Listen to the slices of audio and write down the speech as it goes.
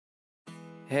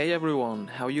Hey everyone,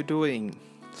 how you doing?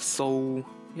 So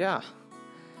yeah,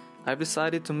 I've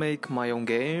decided to make my own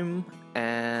game,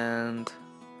 and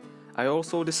I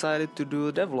also decided to do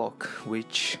a devlog,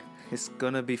 which is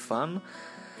gonna be fun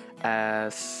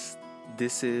as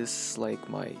this is like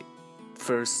my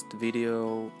first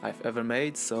video I've ever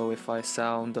made, so if I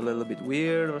sound a little bit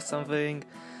weird or something,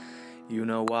 you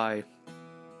know why.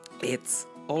 It's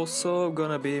also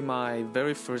gonna be my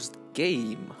very first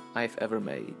game I've ever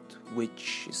made,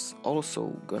 which is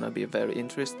also gonna be very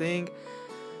interesting.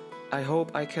 I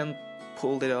hope I can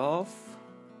pull it off,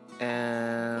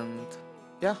 and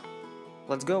yeah,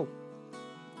 let's go.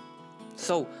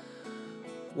 So,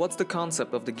 what's the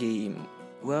concept of the game?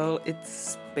 Well,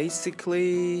 it's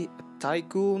basically a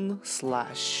tycoon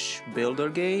slash builder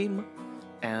game,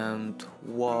 and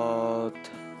what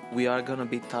we are gonna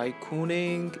be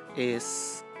tycooning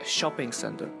is a shopping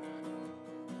center.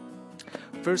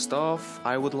 First off,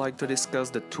 I would like to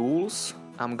discuss the tools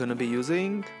I'm gonna be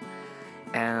using,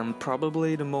 and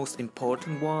probably the most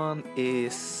important one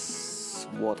is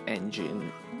what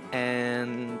engine,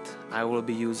 and I will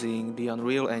be using the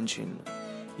Unreal Engine.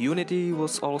 Unity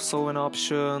was also an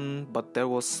option, but there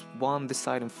was one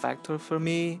deciding factor for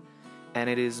me, and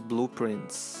it is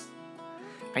blueprints.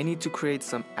 I need to create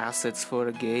some assets for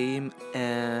a game,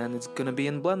 and it's gonna be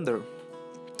in Blender.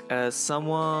 As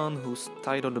someone who's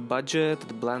tight on the budget,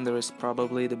 the Blender is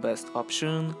probably the best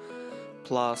option.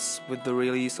 Plus, with the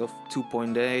release of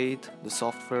 2.8, the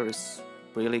software is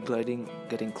really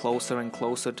getting closer and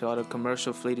closer to other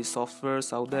commercial 3D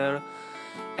softwares out there.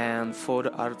 And for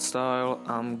the art style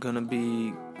I'm gonna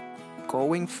be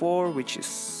going for, which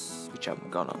I'm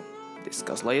gonna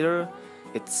discuss later,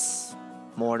 it's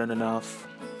more than enough.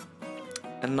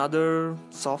 Another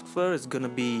software is gonna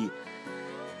be,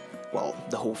 well,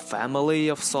 the whole family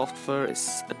of software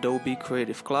is Adobe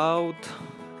Creative Cloud,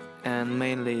 and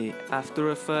mainly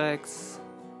After Effects,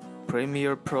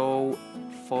 Premiere Pro,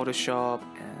 Photoshop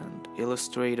and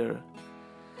Illustrator.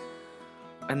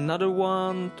 Another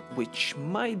one, which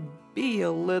might be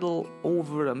a little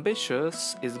over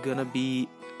ambitious, is gonna be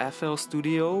FL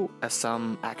Studio, as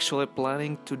I'm actually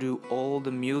planning to do all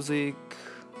the music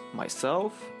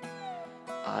myself.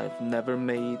 I've never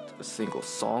made a single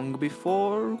song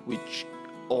before, which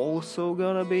also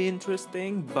gonna be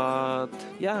interesting, but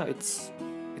yeah, it's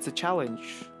a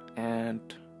challenge, and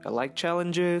I like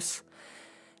challenges,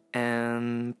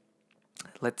 and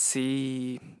let's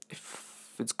see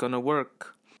if it's gonna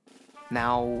work.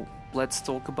 Now let's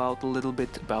talk a little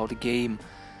bit about the game.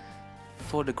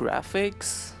 For the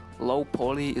graphics, low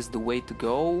poly is the way to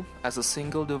go as a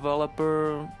single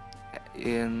developer.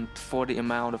 And for the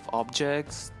amount of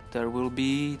objects there will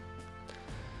be,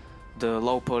 the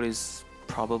low poly is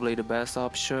probably the best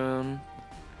option.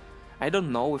 I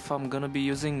don't know if I'm gonna be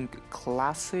using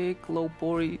classic low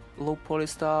poly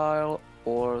style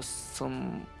or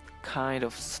some kind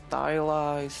of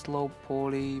stylized low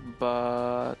poly,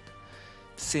 but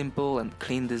simple and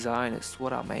clean design is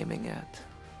what I'm aiming at.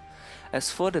 As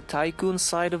for the tycoon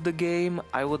side of the game,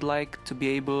 I would like to be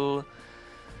able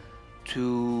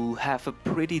to have a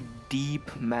pretty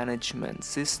deep management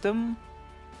system.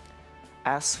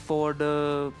 As for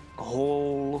the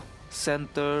whole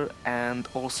center and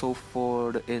also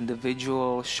for the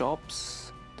individual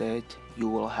shops that you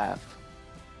will have.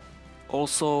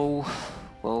 Also,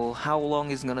 well, how long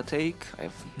it's gonna take, I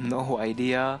have no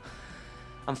idea.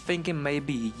 I'm thinking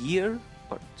maybe a year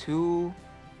or two.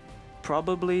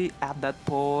 Probably at that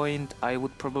point I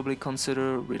would probably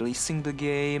consider releasing the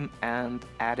game and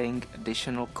adding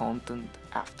additional content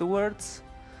afterwards.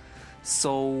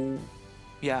 So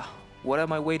yeah, what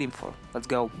am I waiting for? Let's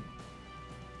go.